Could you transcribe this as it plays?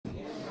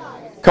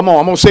Come on,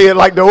 I'm going to say it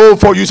like the old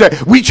folk. You say,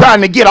 we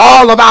trying to get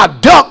all of our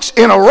ducks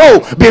in a row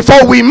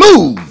before we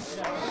move.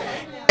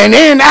 And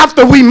then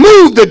after we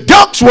moved, the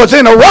ducks was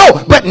in a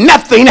row, but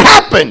nothing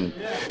happened.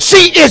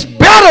 See, it's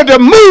better to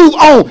move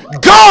on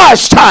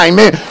God's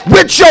timing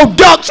with your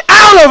ducks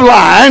out of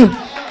line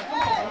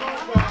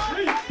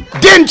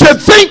than to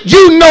think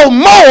you know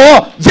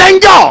more than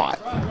God.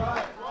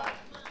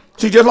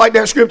 See, just like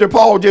that scripture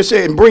Paul just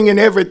said, bringing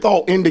every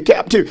thought into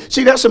captivity.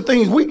 See, that's some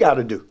things we got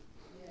to do.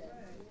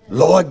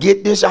 Lord,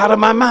 get this out of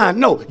my mind.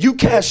 No, you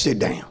cast it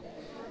down.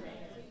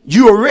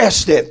 You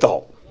arrest that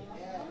thought.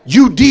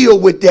 You deal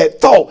with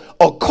that thought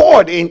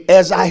according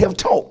as I have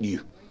taught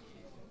you.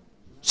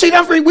 See,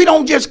 that's we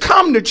don't just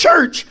come to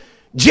church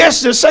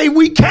just to say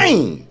we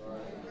came.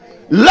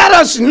 Let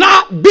us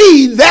not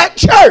be that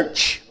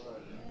church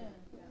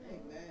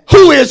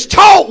who is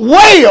taught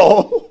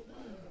well,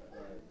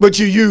 but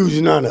you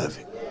use none of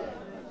it.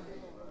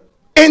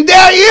 And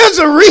there is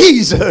a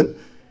reason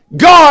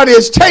God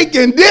is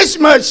taking this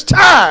much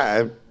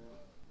time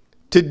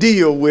to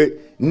deal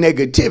with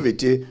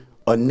negativity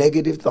or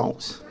negative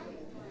thoughts.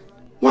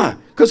 Why?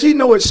 Because he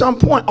knows at some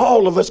point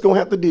all of us going to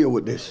have to deal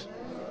with this.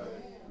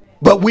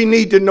 But we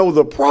need to know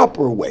the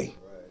proper way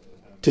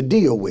to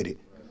deal with it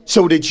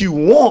so that you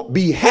won't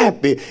be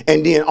happy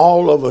and then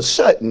all of a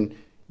sudden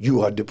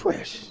you are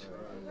depressed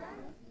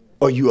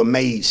or you are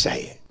made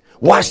sad.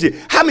 Watch this.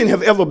 How many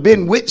have ever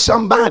been with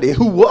somebody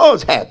who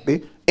was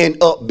happy and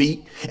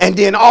upbeat and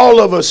then all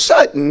of a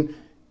sudden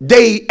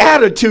their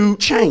attitude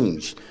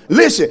changed?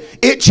 Listen,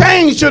 it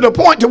changed to the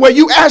point to where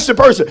you ask the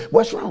person,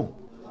 what's wrong?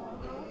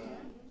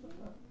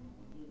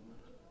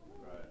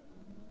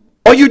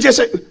 Or you just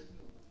say,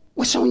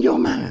 what's on your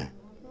mind?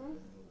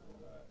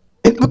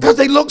 And because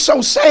they look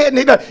so sad,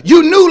 and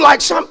you knew like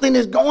something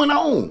is going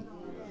on.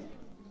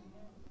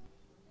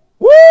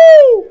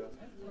 Woo!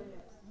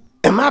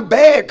 Am I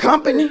bad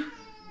company?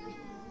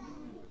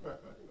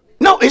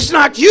 No, it's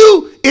not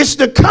you. It's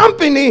the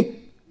company.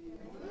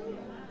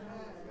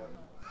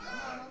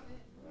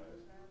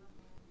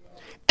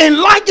 And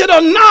like it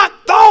or not,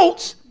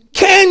 thoughts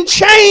can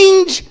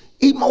change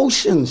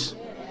emotions.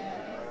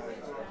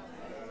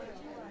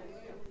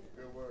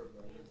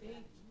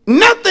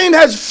 Nothing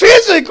has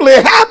physically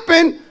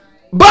happened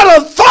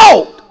but a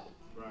thought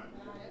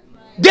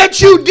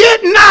that you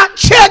did not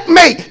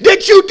checkmate,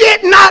 that you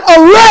did not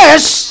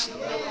arrest.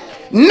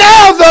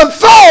 Now the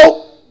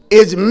thought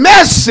is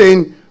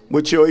messing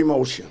with your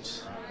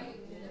emotions.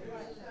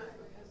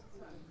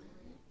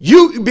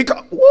 You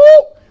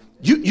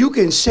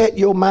can set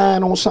your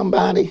mind on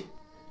somebody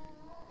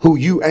who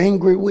you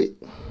angry with,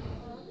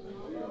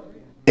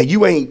 and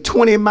you ain't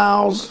 20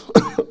 miles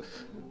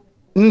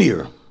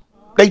near.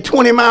 They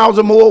 20 miles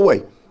or more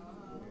away.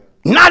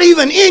 Not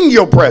even in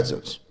your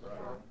presence.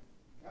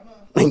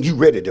 And you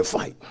ready to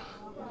fight.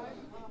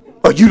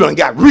 Or you done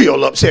got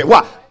real upset.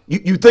 Why?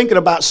 You thinking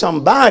about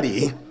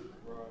somebody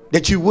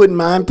that you wouldn't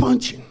mind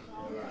punching.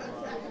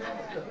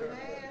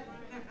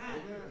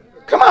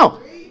 Come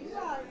on.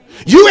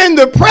 You in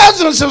the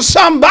presence of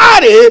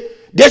somebody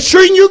that's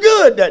treating you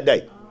good that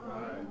day.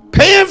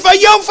 Paying for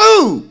your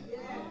food.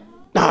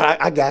 No,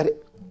 I got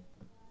it.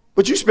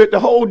 But you spent the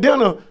whole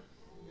dinner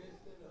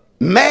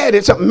mad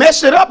at something.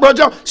 Messed it up,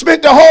 Brother John.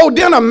 Spent the whole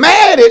dinner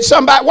mad at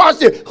somebody. Watch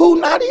this. Who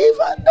not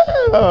even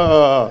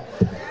there.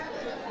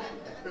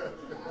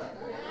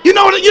 You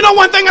know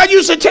one thing I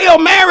used to tell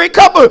married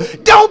couples,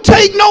 don't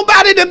take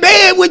nobody to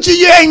bed with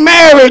you ain't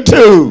married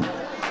to.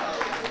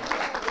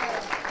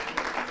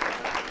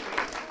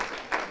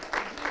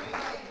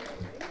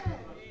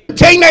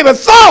 Take neighbor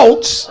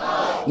thoughts,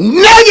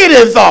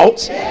 negative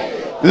thoughts,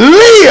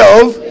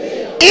 live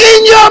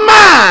in your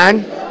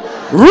mind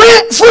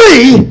rent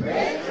free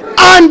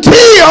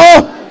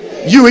until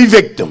you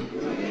evict them.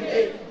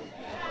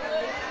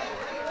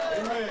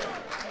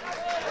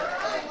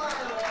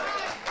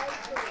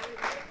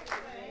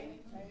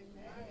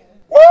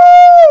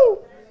 Woo!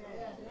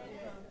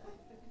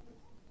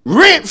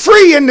 Rent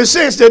free in the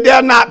sense that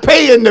they're not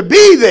paying to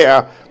be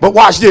there, but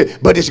watch this,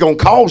 but it's going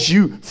to cost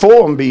you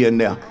for them being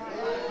there.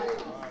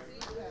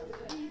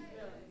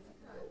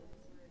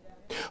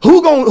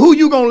 Who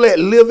you gonna let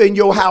live in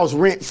your house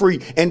rent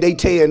free and they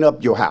tearing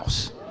up your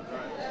house?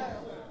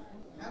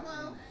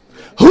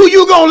 Who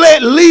you gonna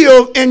let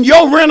live in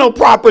your rental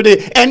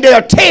property and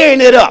they're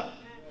tearing it up?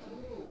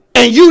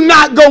 And you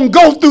not gonna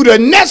go through the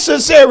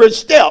necessary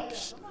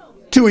steps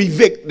to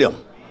evict them?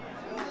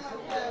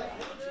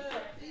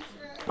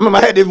 I remember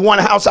I had this one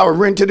house I was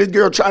renting to this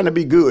girl trying to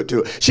be good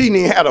to her. She didn't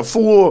even had a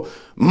full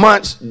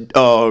month's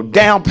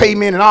down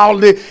payment and all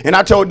this. And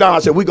I told Don, I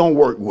said, we're gonna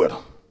work with her.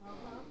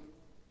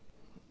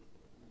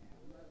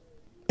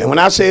 And when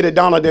I said it,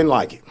 Donna didn't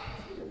like it.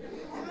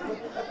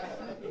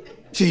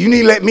 She said, you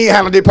need to let me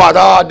handle this part.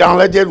 Oh, Donna,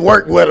 let's just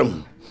work with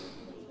them.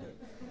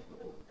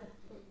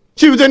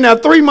 She was in there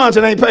 3 months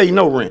and ain't paid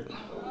no rent.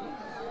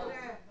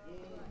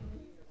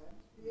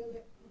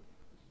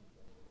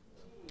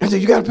 I said,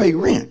 you got to pay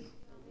rent.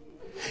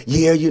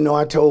 Yeah, you know,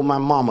 I told my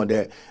mama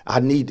that I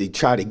need to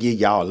try to give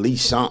y'all at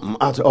least something.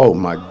 I said, oh,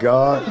 my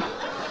God.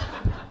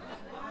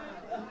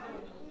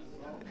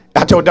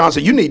 told Dawn, I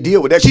said, you need to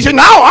deal with that. She said,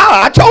 no,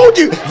 I told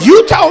you.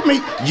 You told me.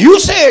 You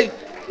said.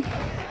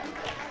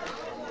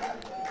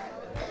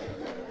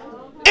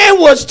 And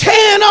was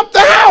tearing up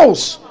the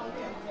house.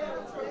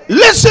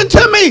 Listen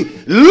to me.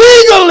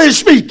 Legally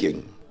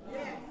speaking.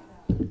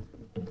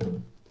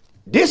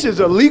 This is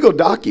a legal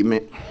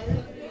document.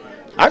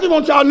 I just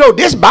want y'all to know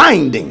this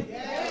binding.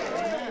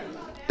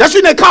 That's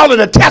what they call it,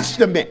 a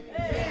testament.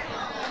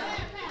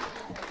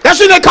 That's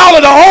what they call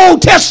it, the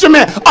Old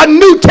Testament, a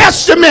New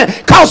Testament,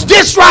 because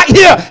this right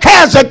here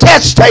has a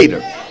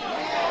testator.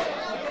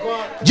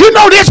 You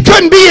know this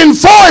couldn't be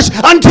enforced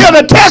until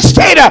the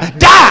testator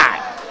died.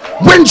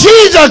 When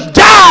Jesus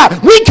died,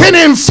 we can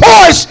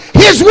enforce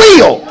his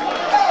will.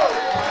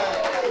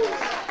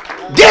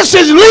 This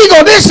is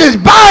legal. This is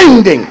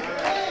binding.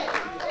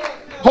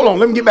 Hold on,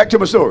 let me get back to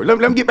my story. Let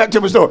me get back to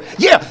my story.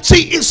 Yeah,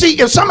 see,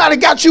 if somebody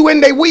got you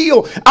in their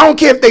will, I don't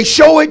care if they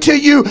show it to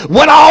you,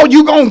 what all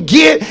you gonna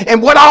get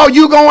and what all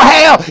you gonna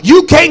have.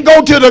 You can't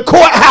go to the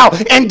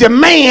courthouse and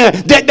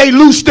demand that they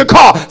loose the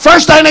car.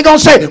 First thing they gonna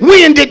say,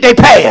 when did they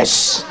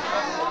pass?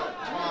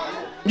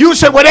 You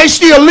say, well, they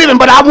still living,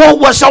 but I want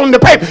what's on the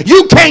paper.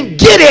 You can't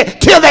get it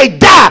till they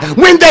die.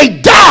 When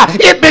they die,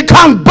 it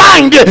becomes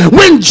binding.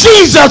 When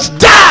Jesus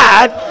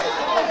died,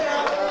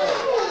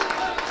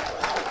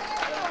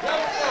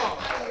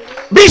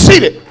 be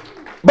seated.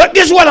 But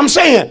this is what I'm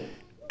saying.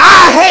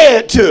 I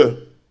had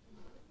to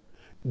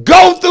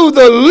go through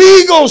the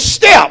legal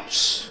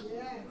steps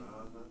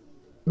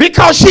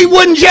because she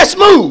wouldn't just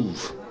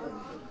move.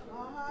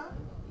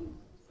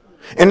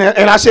 And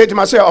I said to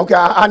myself, okay,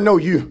 I know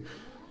you.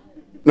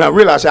 Now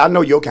really, I said, I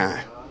know your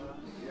kind.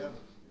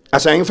 I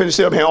said, I ain't finna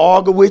sit up here and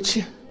argue with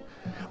you,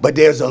 but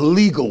there's a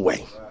legal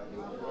way.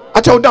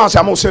 I told Don, I said,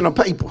 I'm gonna send her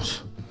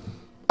papers.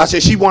 I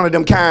said, she one of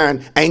them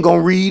kind, ain't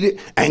gonna read it,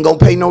 ain't gonna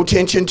pay no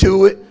attention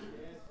to it,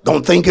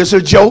 gonna think it's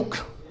a joke.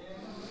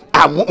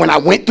 When I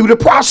went through the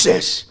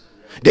process,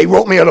 they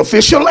wrote me an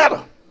official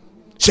letter.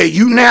 Say,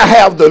 you now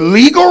have the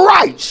legal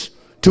rights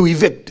to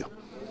evict her.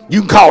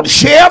 You can call the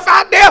sheriff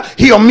out there,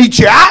 he'll meet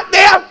you out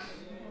there.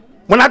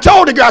 When I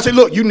told the girl, I said,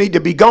 look, you need to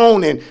be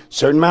gone in a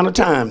certain amount of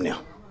time now.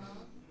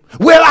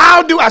 Well,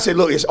 I'll do. I said,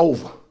 look, it's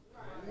over.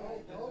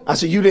 I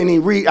said, you didn't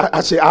even read.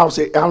 I said, I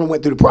only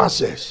went through the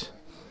process.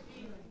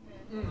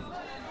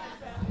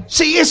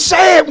 See, it's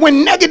sad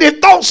when negative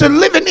thoughts are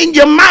living in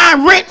your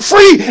mind rent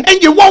free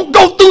and you won't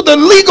go through the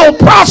legal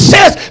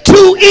process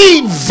to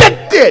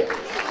evict it.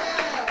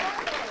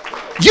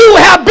 You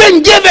have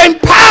been given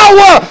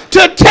power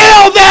to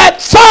tell that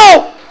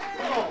thought.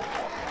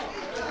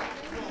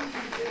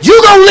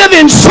 You're going to live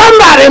in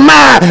somebody's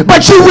mind,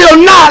 but you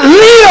will not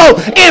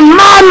live in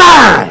my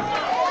mind.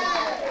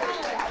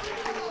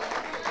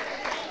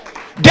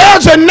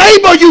 There's a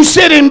neighbor you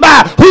sitting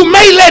by who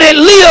may let it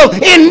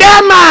live in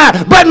their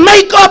mind, but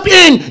make up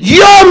in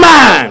your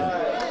mind.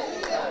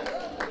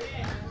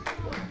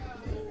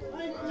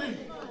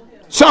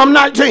 Psalm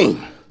 19.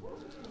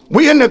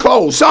 We in the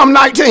close. Psalm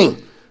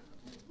 19.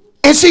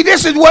 And see,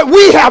 this is what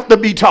we have to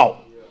be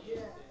taught.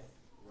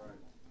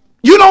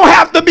 You don't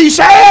have to be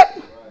sad.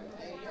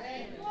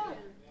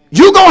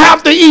 You're going to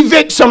have to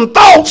evict some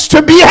thoughts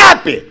to be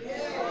happy.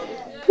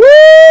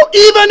 Woo,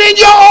 even in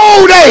your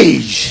old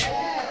age.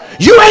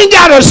 You ain't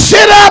got to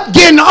sit up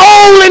getting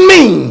old and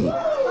mean.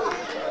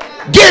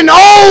 Getting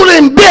old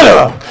and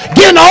bitter.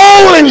 Getting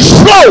old and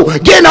slow.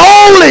 Getting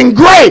old and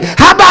gray.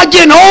 How about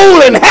getting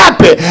old and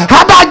happy?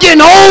 How about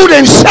getting old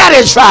and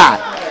satisfied?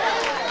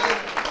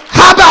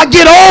 How about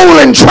getting old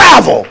and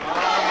travel?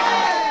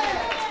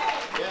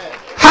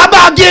 How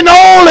about getting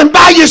old and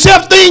buy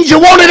yourself things you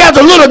wanted as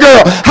a little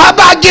girl? How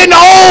about getting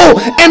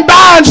old and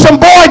buying some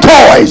boy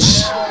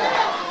toys?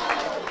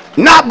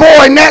 Not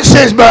boy in that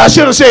sense, but I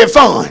should have said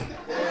fun.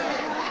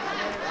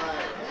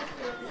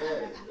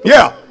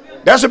 Yeah,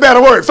 that's a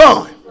better word,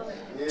 fun.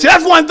 See,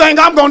 that's one thing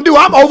I'm going to do.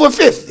 I'm over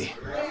 50.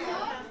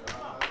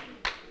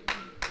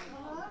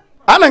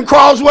 I done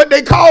crossed what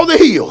they call the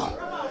hill.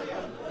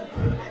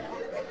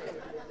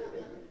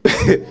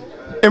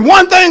 And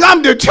one thing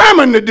I'm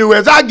determined to do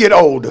as I get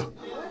older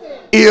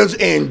is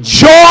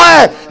enjoy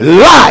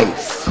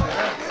life.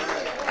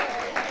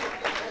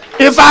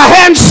 If I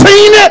hadn't seen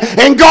it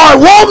and God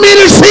want me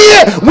to see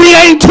it, we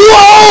ain't too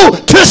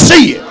old to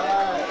see it.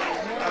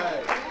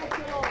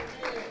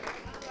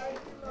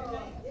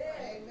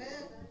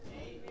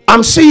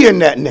 I'm seeing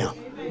that now.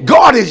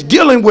 God is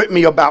dealing with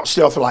me about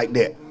stuff like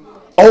that.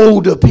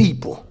 Older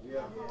people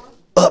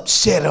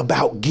upset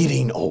about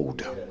getting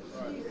older.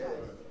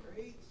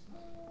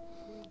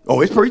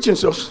 Oh, it's preaching,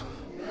 sis.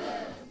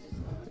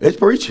 It's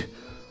preaching.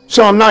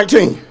 Psalm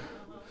 19.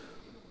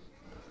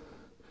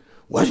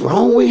 What's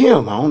wrong with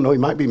him? I don't know. He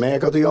might be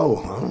mad because he's old.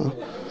 I don't know.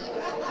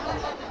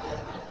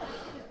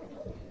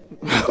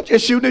 I'm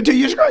just shooting it to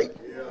you straight.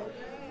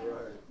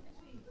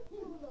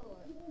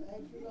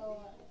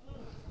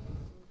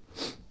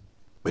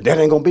 But that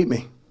ain't going to beat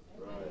me.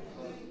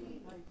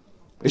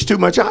 It's too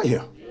much out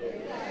here.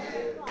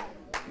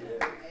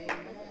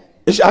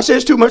 I said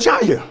it's too much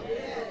out here.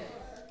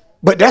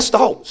 But that's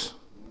thoughts.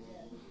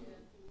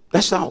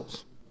 That's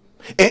thoughts.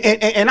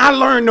 And I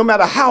learned no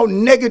matter how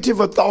negative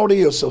a thought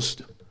is,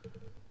 sister,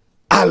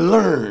 I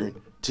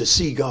learned to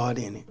see God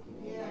in it.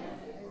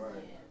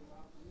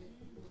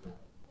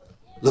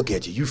 Look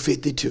at you, you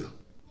 52.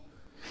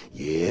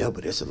 Yeah,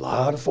 but there's a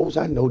lot of folks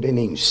I know that didn't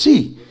even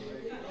see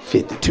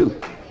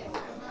 52.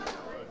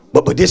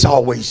 But this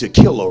always a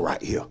killer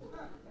right here.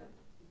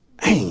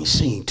 I ain't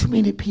seen too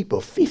many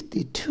people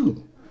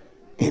 52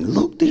 and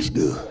look this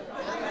good.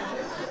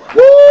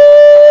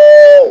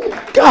 Woo!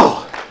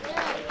 God.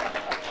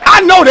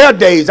 I know there are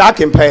days I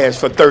can pass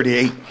for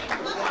 38. And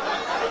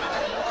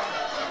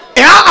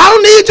I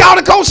don't need y'all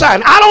to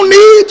co-sign. I don't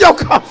need your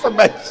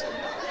confirmation.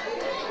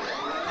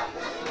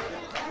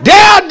 There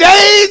are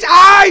days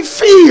I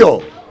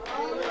feel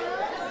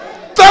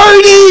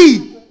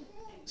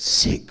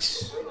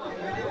 36.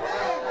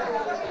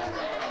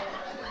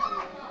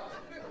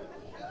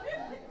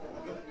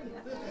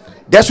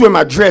 That's when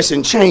my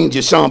dressing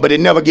changes some, but it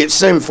never gets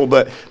sinful.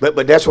 But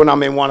that's when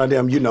I'm in one of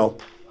them, you know.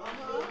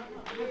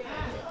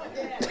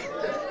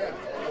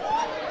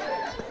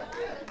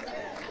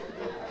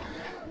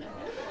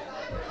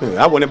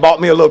 I went and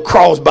bought me a little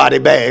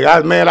crossbody bag.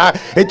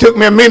 It took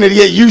me a minute to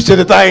get used to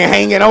the thing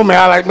hanging on me.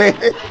 I like, man,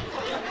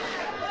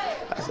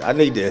 I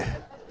need to.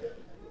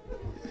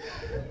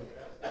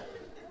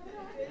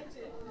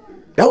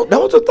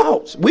 Those are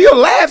thoughts. We are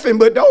laughing,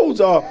 but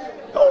those are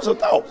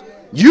thoughts.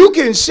 You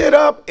can sit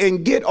up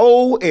and get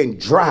old and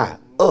dry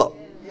up.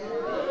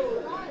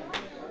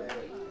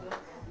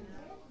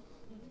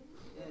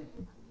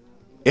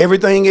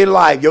 Everything in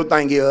life, your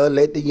thing is,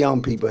 let the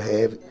young people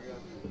have it.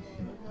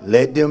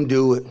 Let them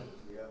do it.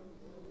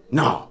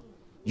 No,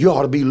 you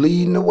ought to be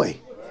leading the way.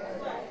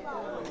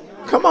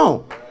 Come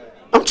on.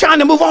 I'm trying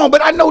to move on,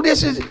 but I know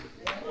there's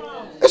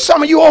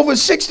some of you over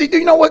 60. Do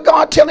you know what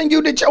God telling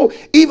you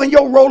that even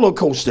your roller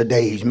coaster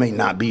days may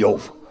not be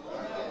over?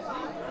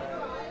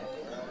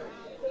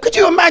 Could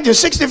you imagine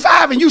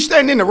 65 and you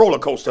standing in the roller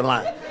coaster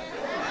line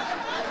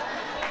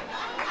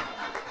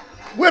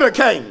with a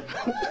cane?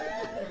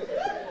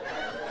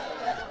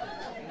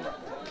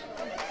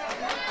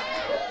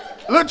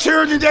 Little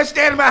children just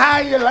standing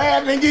behind you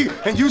laughing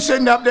and you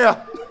sitting up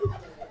there.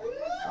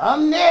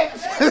 I'm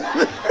next.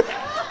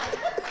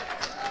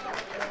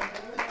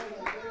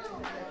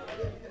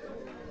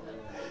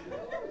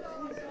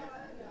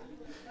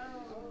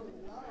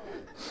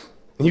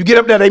 And you get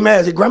up there, they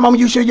mad. Say, Grandmama,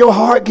 you sure your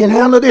heart can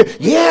handle this?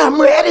 Yeah,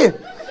 I'm ready.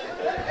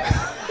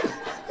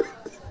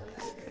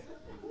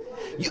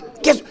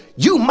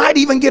 You might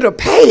even get a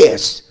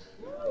pass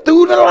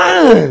through the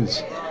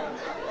lines.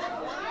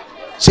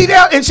 See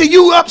that? And see,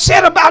 you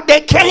upset about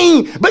that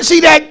cane, but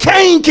see, that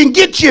cane can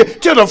get you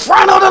to the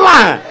front of the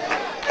line.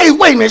 Hey,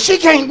 wait a minute, she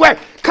can't wait.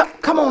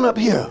 Come on up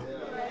here.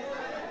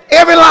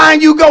 Every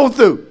line you go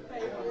through.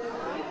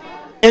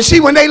 And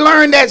see, when they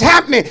learn that's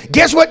happening,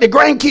 guess what the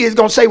grandkids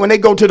gonna say when they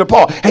go to the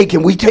park? Hey,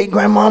 can we take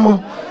grandmama?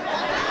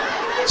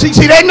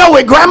 See, they know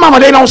with grandmama,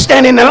 they don't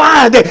stand in the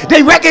line.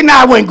 They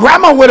recognize when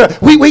grandma with her,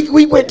 we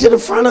went to the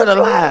front of the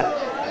line.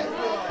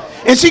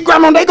 And see,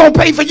 grandma, they gonna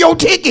pay for your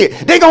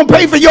ticket. They gonna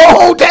pay for your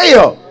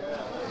hotel.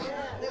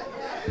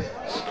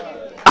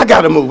 I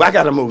gotta move,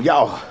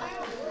 y'all.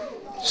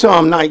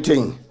 Psalm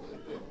 19.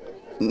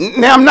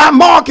 Now, I'm not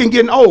marking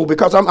getting old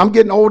because I'm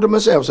getting older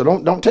myself, so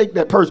don't take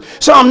that person.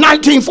 Psalm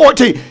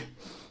 19:14.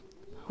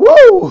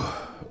 Woo!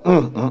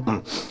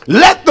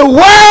 Let the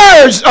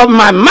words of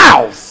my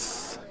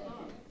mouth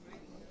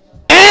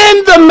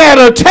and the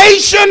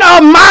meditation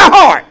of my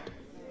heart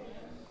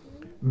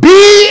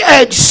be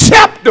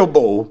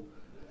acceptable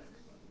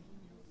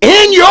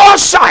in your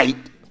sight,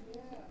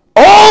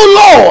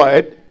 O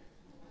Lord,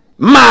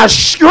 my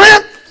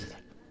strength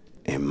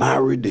and my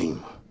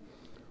redeemer.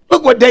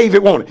 Look what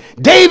David wanted.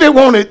 David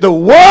wanted the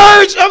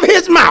words of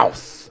his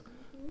mouth.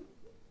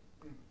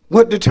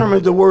 What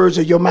determines the words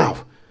of your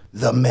mouth?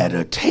 The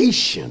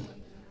meditation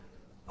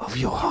of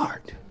your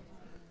heart.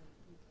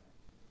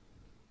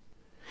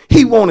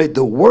 He wanted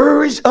the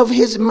words of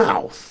his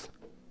mouth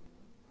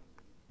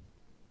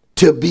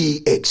to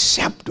be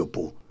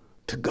acceptable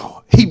to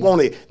God. He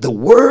wanted the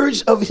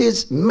words of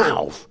his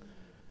mouth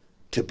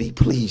to be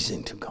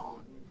pleasing to God.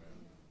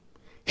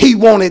 He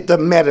wanted the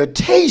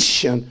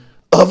meditation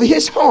of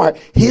his heart,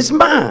 his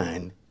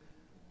mind,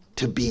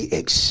 to be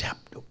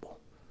acceptable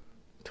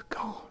to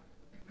God.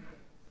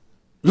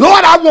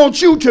 Lord, I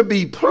want you to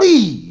be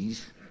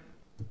pleased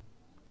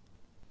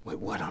with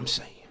what I'm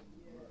saying.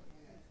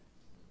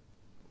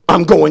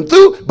 I'm going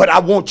through, but I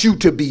want you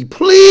to be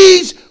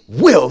pleased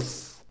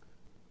with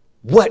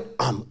what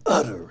I'm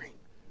uttering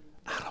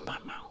out of my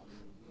mouth.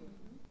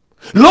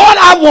 Lord,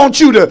 I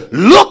want you to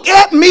look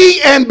at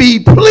me and be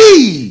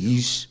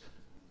pleased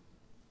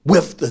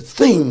with the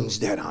things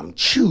that I'm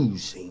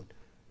choosing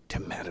to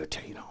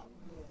meditate on.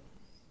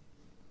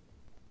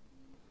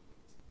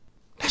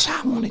 That's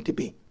how I want it to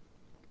be.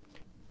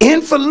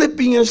 In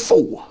Philippians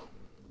 4,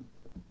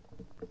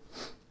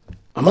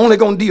 I'm only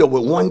going to deal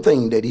with one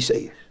thing that he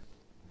says.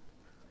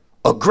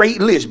 A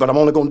great list, but I'm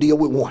only going to deal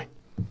with one.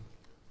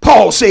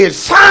 Paul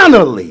says,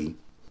 finally,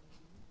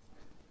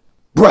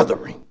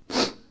 brethren,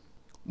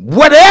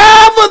 whatever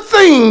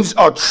things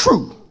are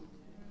true,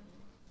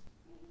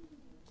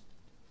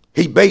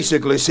 he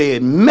basically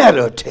said,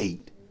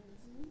 meditate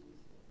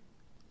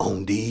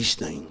on these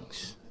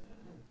things.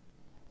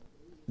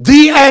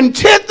 The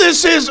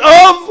antithesis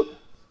of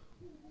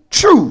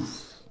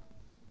truth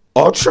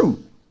or truth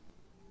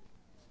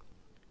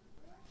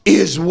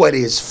is what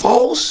is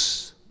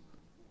false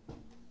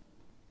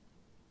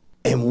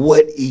and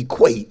what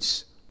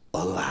equates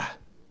a lie.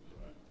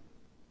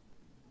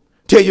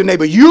 Tell your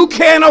neighbor, you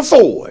can't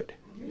afford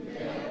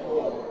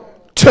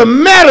to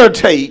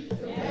meditate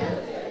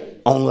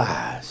on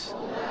lies.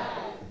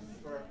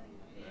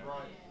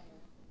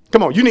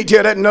 Come on, you need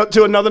to tell that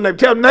to another neighbor.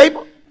 Tell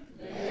neighbor,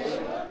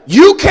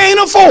 you can't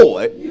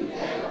afford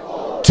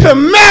to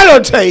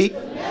meditate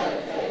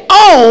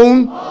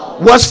on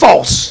what's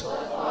false.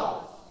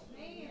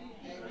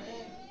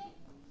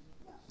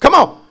 Come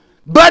on.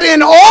 But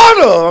in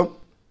order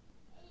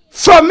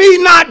for me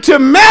not to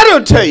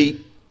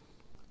meditate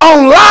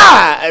on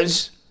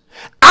lies,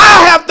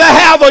 I have to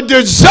have a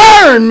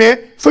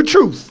discernment for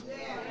truth.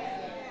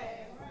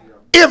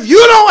 If you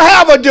don't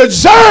have a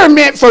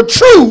discernment for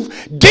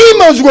truth,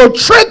 demons will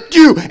trick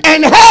you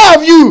and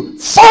have you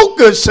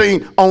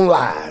focusing on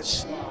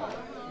lies.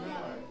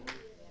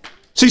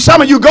 See,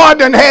 some of you, God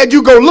done had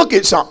you go look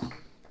at something.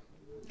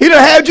 He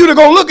done had you to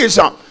go look at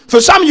something. For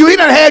some of you, he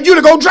done had you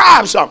to go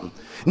drive something.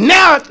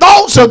 Now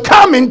thoughts are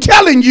coming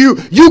telling you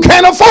you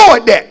can't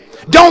afford that.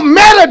 Don't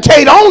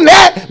meditate on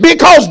that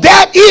because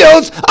that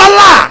is a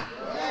lie.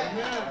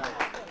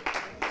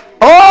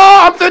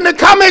 Oh, I'm finna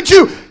come at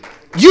you.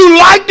 You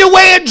like the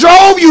way it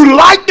drove. You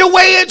like the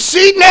way it's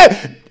sitting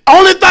there.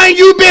 Only thing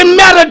you've been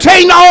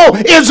meditating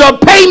on is a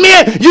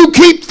payment you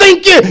keep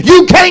thinking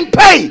you can't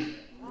pay.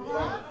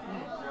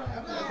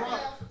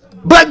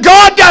 But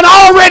God done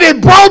already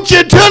brought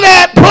you to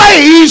that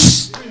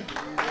place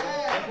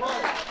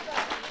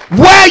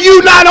where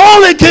you not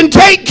only can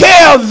take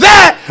care of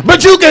that,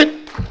 but you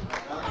can.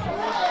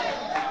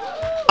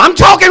 I'm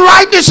talking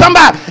right to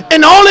somebody.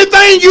 And the only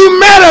thing you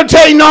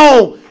meditating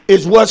on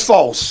is what's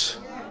false.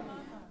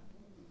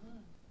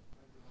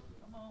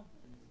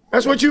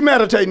 That's what you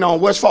meditating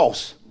on, what's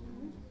false.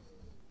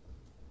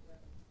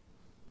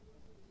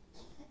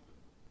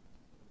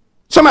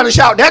 Somebody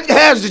shout, that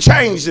has to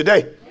change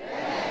today.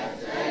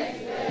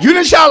 You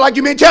didn't shout like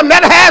you mean. Tell them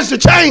that has to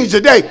change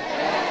today.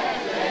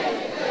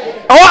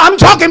 Oh, I'm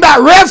talking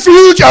about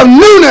refuge of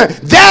newness.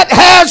 That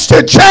has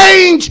to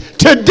change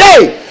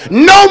today.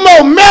 No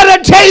more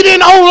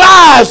meditating on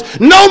lies.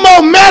 No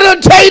more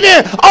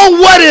meditating on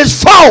what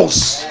is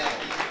false.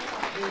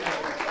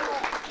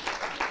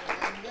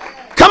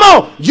 Come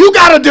on, you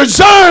got to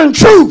discern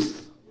truth.